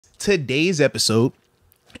Today's episode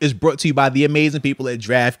is brought to you by the amazing people at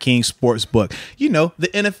DraftKings Sportsbook. You know, the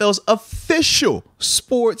NFL's official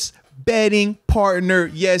sports betting partner.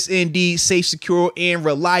 Yes, indeed. Safe, secure, and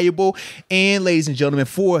reliable. And ladies and gentlemen,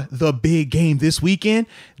 for the big game this weekend,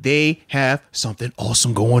 they have something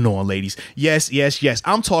awesome going on, ladies. Yes.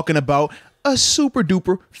 I'm talking about a super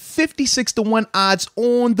duper 56-1 odds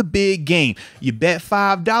on the big game. You bet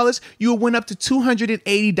 $5, you'll win up to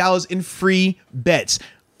 $280 in free bets.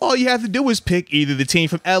 All you have to do is pick either the team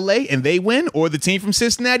from LA and they win, or the team from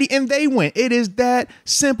Cincinnati and they win. It is that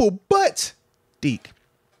simple. But, Deke,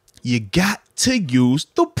 you got to use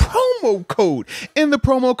the promo code. And the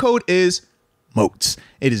promo code is MOATS.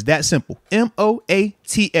 It is that simple.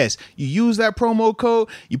 MOATS. You use that promo code,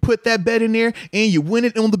 you put that bet in there, and you win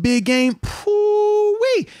it on the big game.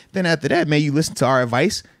 Pooh-wee. Then after that, man, you listen to our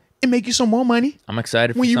advice and make you some more money. I'm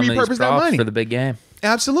excited for some of these props for the big game.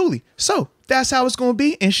 Absolutely. So that's how it's going to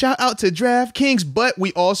be. And shout out to DraftKings. But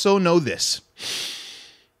we also know this.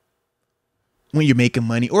 When you're making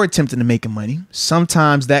money or attempting to make money,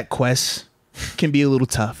 sometimes that quest can be a little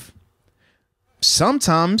tough.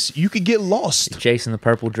 Sometimes you could get lost. You're chasing the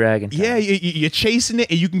purple dragon. Yeah, you're chasing it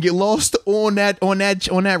and you can get lost on that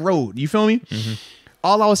road. You feel me? Mm-hmm.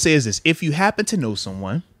 All I would say is this. If you happen to know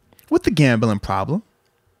someone with a gambling problem,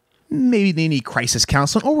 maybe they need crisis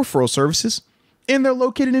counseling or referral services, and they're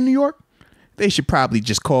located in New York, they should probably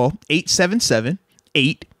just call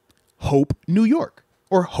 877-8-HOPE-NEW YORK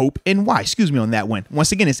or HOPE-NY. Excuse me on that one.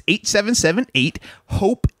 Once again, it's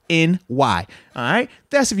 877-8-HOPE-NY. All right?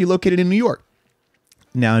 That's if you're located in New York.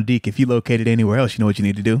 Now, Deke, if you're located anywhere else, you know what you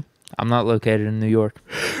need to do? I'm not located in New York.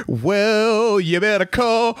 Well, you better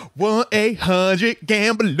call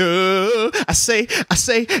 1-800-GAMBLER. I say,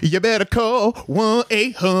 you better call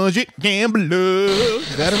 1-800-GAMBLER.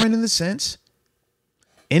 Veteran in the sense,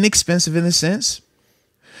 inexpensive in the sense,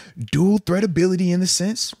 dual threat ability in the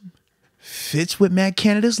sense, fits what Matt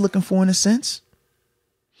Canada's looking for in a sense,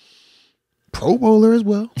 Pro Bowler as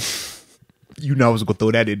well. You know I was going to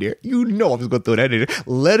throw that in there.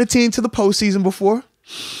 Led a team to the postseason before.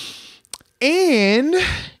 And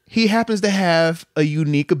he happens to have a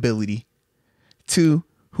unique ability to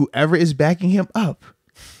whoever is backing him up,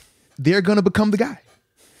 they're going to become the guy.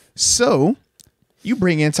 So you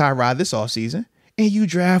bring in Tyrod this offseason and you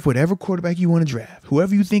draft whatever quarterback you want to draft.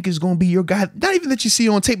 Whoever you think is going to be your guy. Not even that you see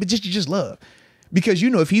on tape, but you just love. Because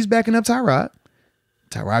you know if he's backing up Tyrod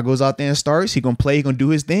goes out there and starts. He's going to play. He's going to do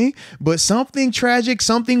his thing. But something tragic,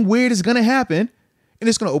 something weird is going to happen. And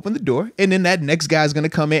it's going to open the door. And then that next guy is going to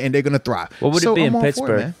come in and they're going to thrive. What would it be in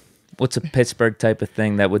Pittsburgh? What's a Pittsburgh type of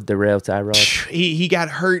thing that would derail Tyrod? He got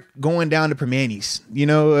hurt going down to Permanis. You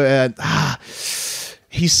know,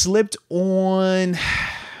 he slipped on.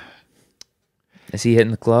 Is he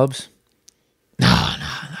hitting the clubs? No.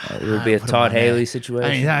 It would be a Todd Haley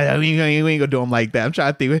situation. I mean, we ain't gonna do him like that. I'm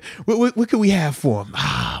trying to think. What can we have for him?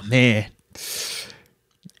 Ah, man.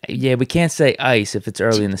 Yeah, we can't say ice if it's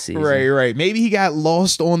early in the season. Right. Maybe he got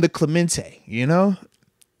lost on the Clemente, you know?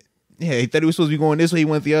 Yeah, he thought he was supposed to be going this way. He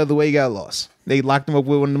went the other way. He got lost. They locked him up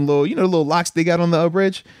with one of them little locks they got on the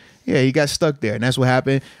bridge. Yeah, he got stuck there. And that's what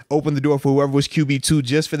happened. Opened the door for whoever was QB2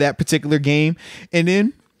 just for that particular game. And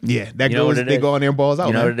then, yeah, they go in there and balls out.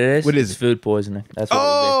 You know what it is? What is it? It's food poisoning. That's what it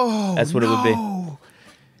would be. That's what it would be.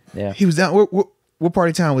 Yeah. He was down. What part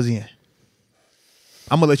of town was he in?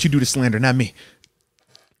 I'm going to let you do the slander, not me.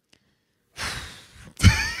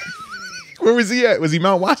 Where was he at? Was he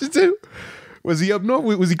Mount Washington? Was he up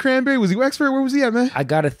north? Was he Cranberry? Was he Wexford? Where was he at, man? I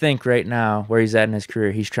got to think right now where he's at in his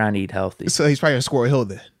career. He's trying to eat healthy. So he's probably in Squirrel Hill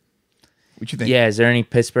then. What you think? Yeah, is there any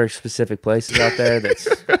Pittsburgh-specific places out there that's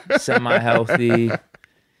semi-healthy?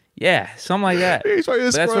 Yeah, something like that. But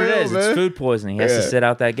that's what it is. Man. It's food poisoning. He has to sit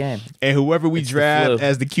out that game. And whoever we draft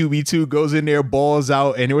as the QB2 goes in there, balls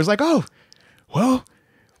out, and it was like, oh, well,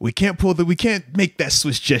 we can't make that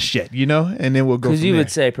switch just yet, you know? And then we'll go from there. Because you would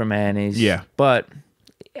say Permanis. Yeah. But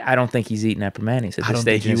I don't think he's eating at Permanis at this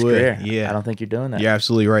stage in his career. Yeah. I don't think you're doing that. You're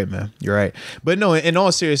absolutely right, man. You're right. But no, in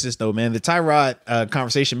all seriousness, though, man, the Tyrod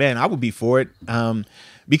conversation, man, I would be for it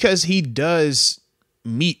because he does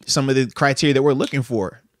meet some of the criteria that we're looking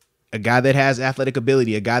for. A guy that has athletic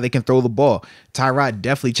ability, a guy that can throw the ball. Tyrod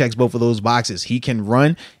definitely checks both of those boxes. He can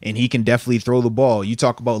run and he can definitely throw the ball. You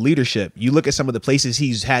talk about leadership. You look at some of the places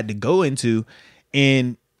he's had to go into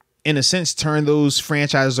and, in a sense, turn those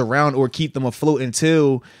franchises around or keep them afloat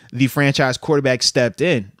until the franchise quarterback stepped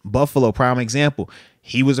in. Buffalo, prime example.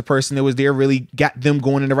 He was a person that was there, really got them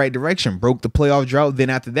going in the right direction, broke the playoff drought. Then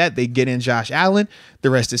after that, they get in Josh Allen.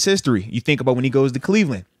 The rest is history. You think about when he goes to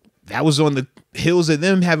Cleveland. That was on the heels of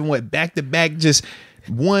them having back-to-back just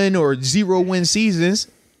 1 or 0 win seasons.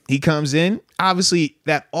 He comes in. Obviously,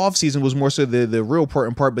 that offseason was more so the real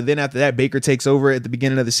important part. But then after that, Baker takes over at the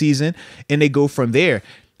beginning of the season, and they go from there.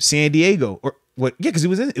 San Diego, or what? Yeah, because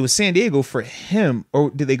it was San Diego for him, or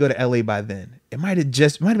did they go to LA by then? It might have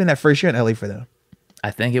been that first year in LA for them. I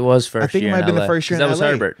think it was first year. I think it might have been the first year in LA. That was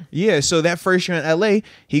Herbert. Yeah, so that first year in LA,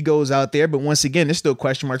 he goes out there, but once again, there's still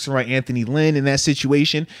question marks around Anthony Lynn in that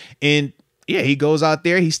situation, and yeah, he goes out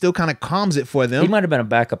there. He still kind of calms it for them. He might have been a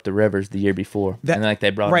backup to Rivers the year before, and like they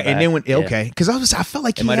brought him back. And then okay, because I felt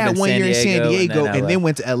like he had 1 year in San Diego and then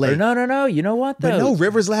went to LA. Or no. You know what though? But no,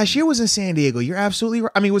 Rivers last year was in San Diego. You're absolutely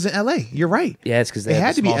right. I mean, it was in LA. You're right. Yeah, it's because they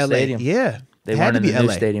had to be LA. Stadium. Yeah, they weren't in the new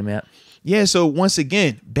stadium yet. Yeah, so once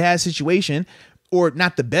again, bad situation. Or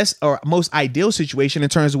not the best or most ideal situation in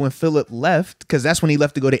terms of when Phillip left, because that's when he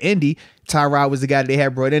left to go to Indy. Tyrod was the guy that they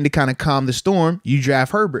had brought in to kind of calm the storm. You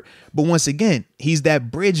draft Herbert. But once again, he's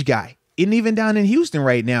that bridge guy. And even down in Houston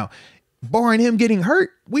right now, barring him getting hurt,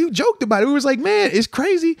 we joked about it. We was like, man, it's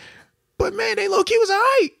crazy. But man, they low-key was all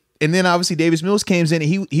right. And then obviously Davis Mills came in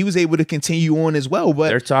and he was able to continue on as well. But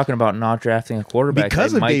they're talking about not drafting a quarterback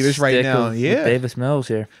because of Davis right now. With Davis Mills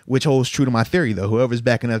here. Which holds true to my theory, though. Whoever's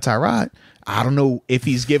backing up Tyrod, I don't know if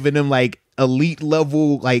he's giving them like elite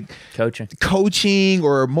level like coaching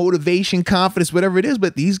or motivation, confidence, whatever it is.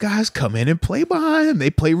 But these guys come in and play behind him.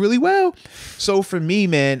 They play really well. So for me,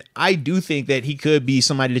 man, I do think that he could be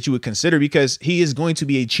somebody that you would consider because he is going to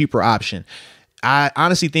be a cheaper option. I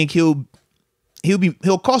honestly think he'll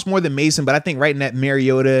cost more than Mason, but I think right in that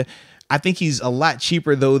Mariota, I think he's a lot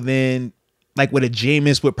cheaper though than like what a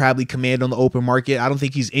Jameis would probably command on the open market. I don't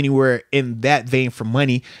think he's anywhere in that vein for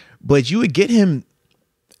money, but you would get him.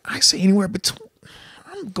 I say anywhere between.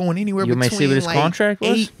 I'm going anywhere between. You may see what his contract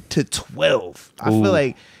was? 8 to 12. I feel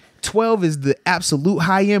like 12 is the absolute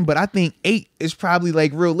high end, but I think 8 is probably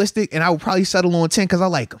like realistic, and I would probably settle on 10 because I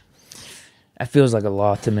like him. That feels like a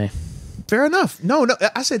lot to me. Fair enough. No,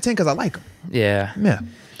 I said 10 because I like him. Yeah. Let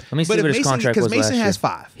me see what his contract was last year. Because Mason has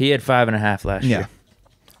 5. He had 5.5 last year.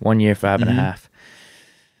 1 year,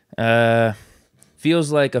 5.5.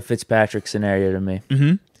 Feels like a Fitzpatrick scenario to me.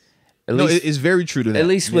 It's very true to that. At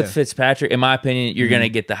least with Fitzpatrick, in my opinion, you're going to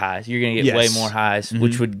get the highs. You're going to get way more highs,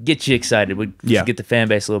 which would get you excited. Would get the fan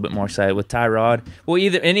base a little bit more excited. With Tyrod,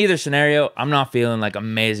 in either scenario, I'm not feeling like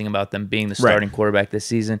amazing about them being the starting quarterback this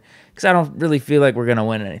season because I don't really feel like we're going to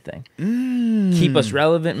win anything. Keep us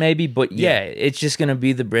relevant maybe, but it's just going to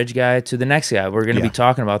be the bridge guy to the next guy. We're going to be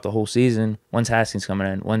talking about the whole season. When's Haskins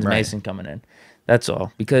coming in? When's Mason coming in? That's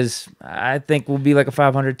all. Because I think we'll be like a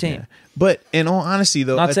 500 team. Yeah. But in all honesty,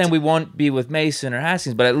 though, not saying we won't be with Mason or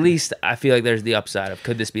Haskins, but at least I feel like there's the upside of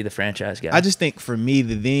could this be the franchise guy? I just think for me,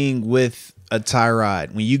 the thing with a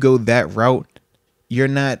Tyrod, when you go that route, you're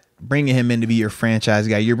not bringing him in to be your franchise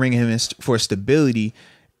guy. You're bringing him in for stability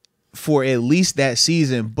for at least that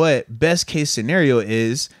season. But best case scenario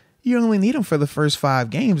is you only need him for the first 5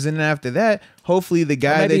 games. And then after that, hopefully the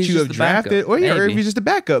guy that you have drafted, or if he's just a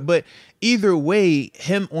backup. But either way,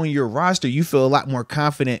 him on your roster, you feel a lot more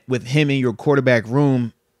confident with him in your quarterback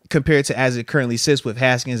room compared to as it currently sits with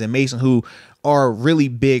Haskins and Mason, who are really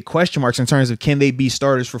big question marks in terms of can they be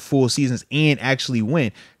starters for full seasons and actually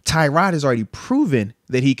win. Tyrod has already proven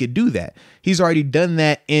that he could do that. He's already done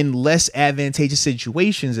that in less advantageous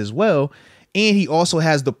situations as well. And he also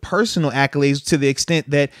has the personal accolades to the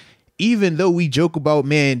extent that even though we joke about,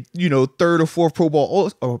 man, 3rd or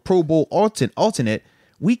 4th Pro Bowl alternate,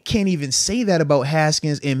 we can't even say that about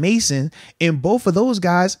Haskins and Mason. And both of those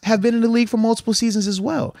guys have been in the league for multiple seasons as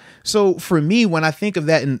well. So for me, when I think of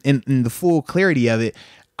that in the full clarity of it,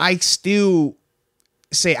 I still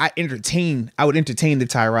say I would entertain the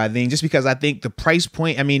Tyrod thing just because I think the price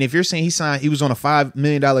point, I mean, if you're saying he was on a $5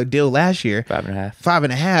 million deal last year,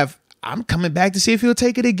 5.5, I'm coming back to see if he'll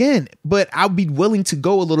take it again. But I'll be willing to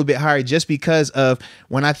go a little bit higher just because of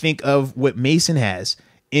when I think of what Mason has.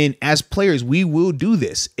 And as players, we will do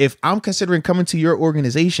this. If I'm considering coming to your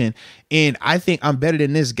organization and I think I'm better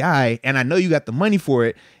than this guy and I know you got the money for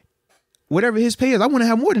it, whatever his pay is, I want to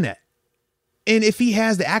have more than that. And if he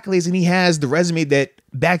has the accolades and he has the resume that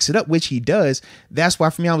backs it up, which he does, that's why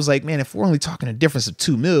for me, I was like, man, if we're only talking a difference of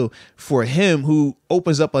 $2 million for him, who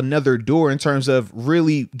opens up another door in terms of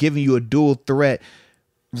really giving you a dual threat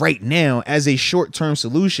right now as a short-term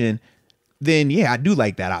solution, then yeah, I do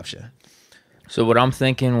like that option. So what I'm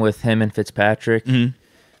thinking with him and Fitzpatrick,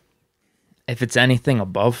 if it's anything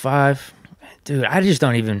above 5, dude, I just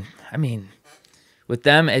don't even, I mean, with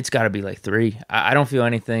them, it's got to be like 3. I don't feel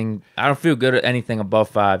anything. I don't feel good at anything above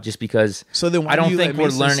 5, just because. So then, why I don't do you think let we're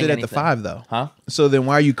Mason learning sit at anything. the 5 though? Huh? So then,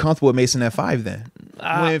 why are you comfortable with Mason at 5 then?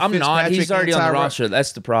 I'm not. He's already on the roster.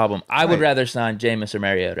 That's the problem. I would rather sign Jameis or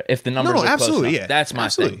Mariota if the numbers are close enough. That's my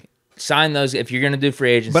thing. Sign those if you're going to do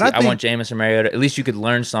free agency. But I want Jameis or Mariota. At least you could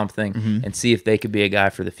learn something and see if they could be a guy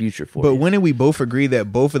for the future for you. But when did we both agree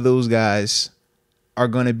that both of those guys are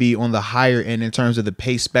going to be on the higher end in terms of the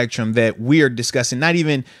pay spectrum that we are discussing? Not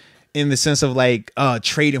even in the sense of like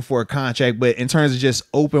trading for a contract, but in terms of just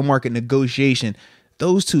open market negotiation.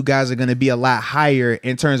 Those two guys are going to be a lot higher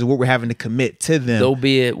in terms of what we're having to commit to them. They'll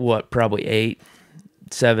be at what, probably 8,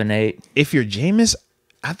 7, 8. If you're Jameis,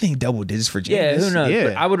 I think double digits for Jameis. Yeah, who knows? Yeah.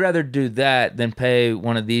 But I would rather do that than pay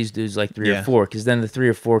one of these dudes like 3 or 4, because then the 3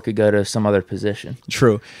 or 4 could go to some other position.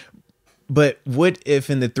 True. But what if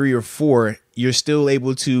in the 3 or 4 you're still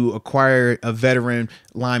able to acquire a veteran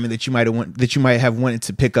lineman that you might have wanted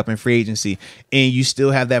to pick up in free agency, and you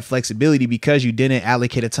still have that flexibility because you didn't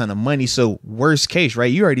allocate a ton of money? So worst case,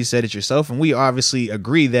 right? You already said it yourself, and we obviously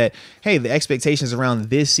agree that, hey, the expectations around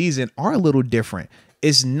this season are a little different.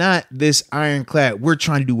 It's not this ironclad, we're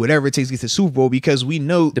trying to do whatever it takes to get to the Super Bowl, because we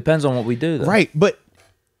know depends on what we do, though. Right? But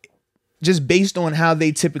just based on how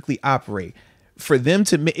they typically operate, for them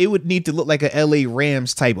to, it would need to look like a LA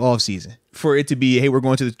Rams type offseason for it to be, hey, we're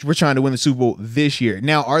trying to win the Super Bowl this year.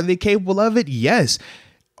 Now, are they capable of it? Yes.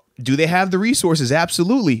 Do they have the resources?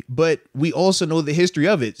 Absolutely. But we also know the history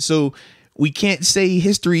of it. So we can't say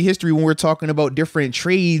history when we're talking about different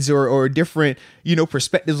trades or different,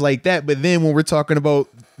 perspectives like that. But then when we're talking about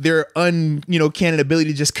their candid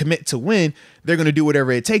ability to just commit to win, they're going to do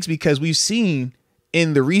whatever it takes, because we've seen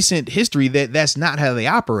in the recent history that that's not how they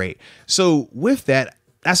operate. So with that,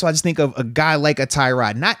 that's why I just think of a guy like a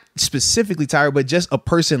Tyrod, not specifically Tyrod, but just a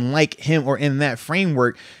person like him or in that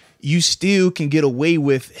framework. You still can get away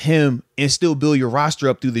with him and still build your roster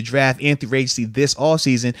up through the draft and through agency this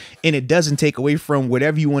offseason. And it doesn't take away from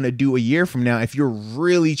whatever you want to do a year from now. If you're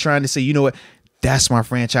really trying to say, you know what, that's my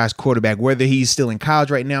franchise quarterback, whether he's still in college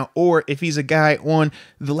right now or if he's a guy on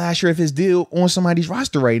the last year of his deal on somebody's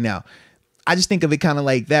roster right now. I just think of it kind of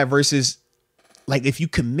like that versus like if you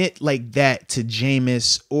commit like that to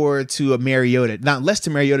Jameis or to a Mariota, not less to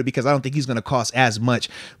Mariota because I don't think he's going to cost as much,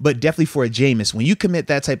 but definitely for a Jameis, when you commit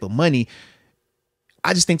that type of money,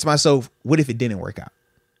 I just think to myself, what if it didn't work out?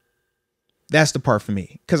 That's the part for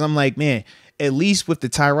me. Because I'm like, man, at least with the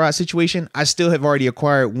Tyrod situation, I still have already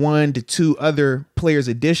acquired 1 to 2 other players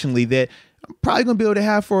additionally that I'm probably going to be able to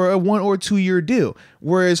have for a 1 or 2 year deal.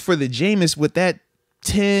 Whereas for the Jameis, with that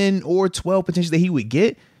 10 or 12 potential that he would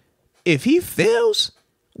get, if he fails,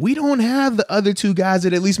 we don't have the other 2 guys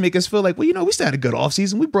that at least make us feel like, well, we still had a good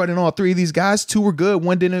offseason. We brought in all 3 of these guys. 2 were good.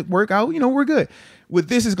 1 didn't work out. We're good. With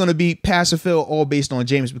this, is going to be pass or fail, all based on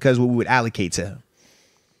James, because what we would allocate to him.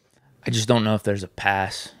 I just don't know if there's a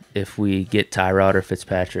pass if we get Tyrod or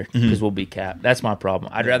Fitzpatrick, because we'll be capped. That's my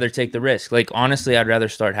problem. I'd rather take the risk. Like, honestly, I'd rather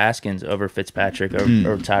start Haskins over Fitzpatrick or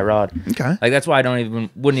Tyrod. Okay. Like, that's why I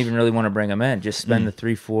wouldn't even really want to bring him in. Just spend the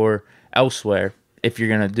 3-4 elsewhere if you're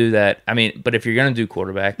going to do that. I mean, but if you're going to do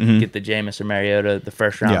quarterback, get the Jameis or Mariota, the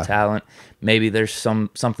first-round talent. Maybe there's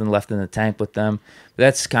something left in the tank with them. But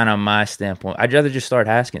that's kind of my standpoint. I'd rather just start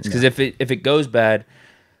Haskins, because if it goes bad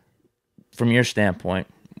from your standpoint,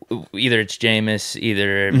 either it's Jameis,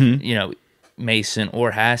 either Mason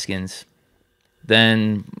or Haskins,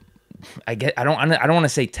 then I don't want to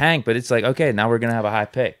say tank, but it's like, okay, now we're gonna have a high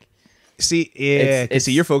pick. See,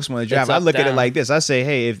 see, your folks want to draft. I look at it like this. I say,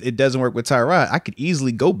 hey, if it doesn't work with Tyrod, I could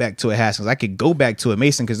easily go back to a Haskins. I could go back to a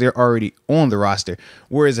Mason because they're already on the roster.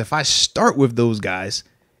 Whereas if I start with those guys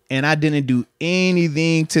and I didn't do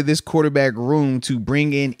anything to this quarterback room to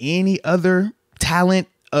bring in any other talent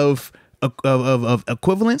of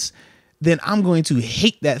equivalence, then I'm going to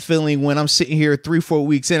hate that feeling when I'm sitting here 3-4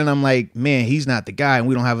 weeks in and I'm like, man, he's not the guy and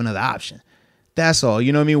we don't have another option. That's all.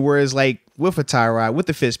 You know what I mean? Whereas like with a Tyrod, with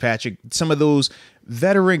the Fitzpatrick, some of those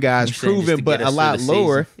veteran guys proven but a lot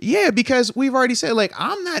lower. Yeah, because we've already said, like,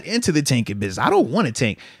 I'm not into the tanking business. I don't want to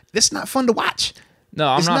tank. It's not fun to watch. No,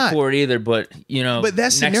 I'm not for it either, but but that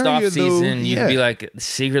next scenario, offseason, you'd be like,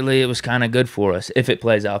 secretly, it was kind of good for us if it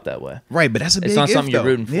plays out that way. Right, but that's a big It's not something you're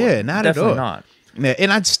rooting for. Yeah, not Definitely at all. not. Yeah,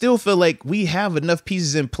 and I still feel like we have enough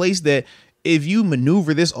pieces in place that if you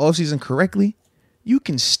maneuver this offseason correctly, you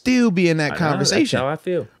can still be in that conversation. That's how I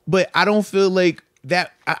feel. But I don't feel like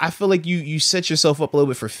that. I feel like you set yourself up a little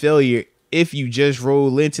bit for failure if you just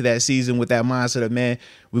roll into that season with that mindset of, man,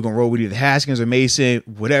 we're going to roll with either Haskins or Mason.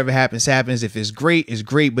 Whatever happens, happens. If it's great, it's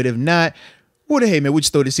great. But if not, well, hey, man, we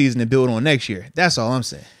just throw the season and build on next year. That's all I'm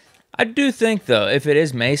saying. I do think, though, if it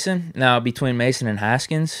is Mason, now between Mason and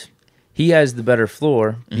Haskins, he has the better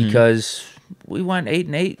floor because we went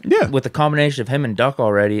 8-8 with a combination of him and Duck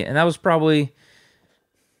already. And that was probably,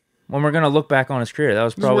 when we're gonna look back on his career, that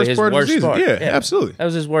was probably his worst part. Yeah, absolutely. That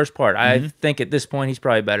was his worst part. I think at this point he's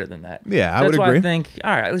probably better than that. Yeah, I would agree. That's why I think,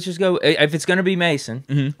 all right, let's just go. If it's gonna be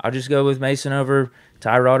Mason, I'll just go with Mason over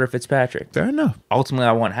Tyrod or Fitzpatrick. Fair enough. Ultimately,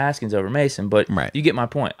 I want Haskins over Mason, but you get my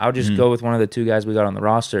point. I'll just go with one of the two guys we got on the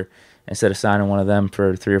roster instead of signing one of them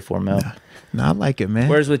for $3 or $4 mil. No, I like it, man.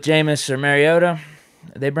 Whereas with Jameis or Mariota,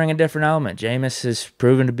 they bring a different element. Jameis has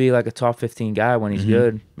proven to be like a top 15 guy when he's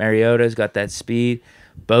good. Mariota's got that speed.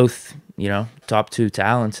 Both, top 2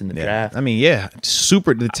 talents in the draft. I mean,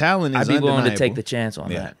 super. The talent is undeniable. I'd be willing to take the chance on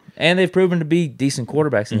that. And they've proven to be decent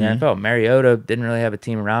quarterbacks in the NFL. Mariota didn't really have a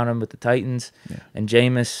team around him with the Titans. And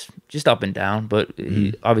Jameis, just up and down. But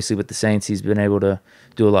he, obviously with the Saints, he's been able to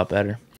do a lot better.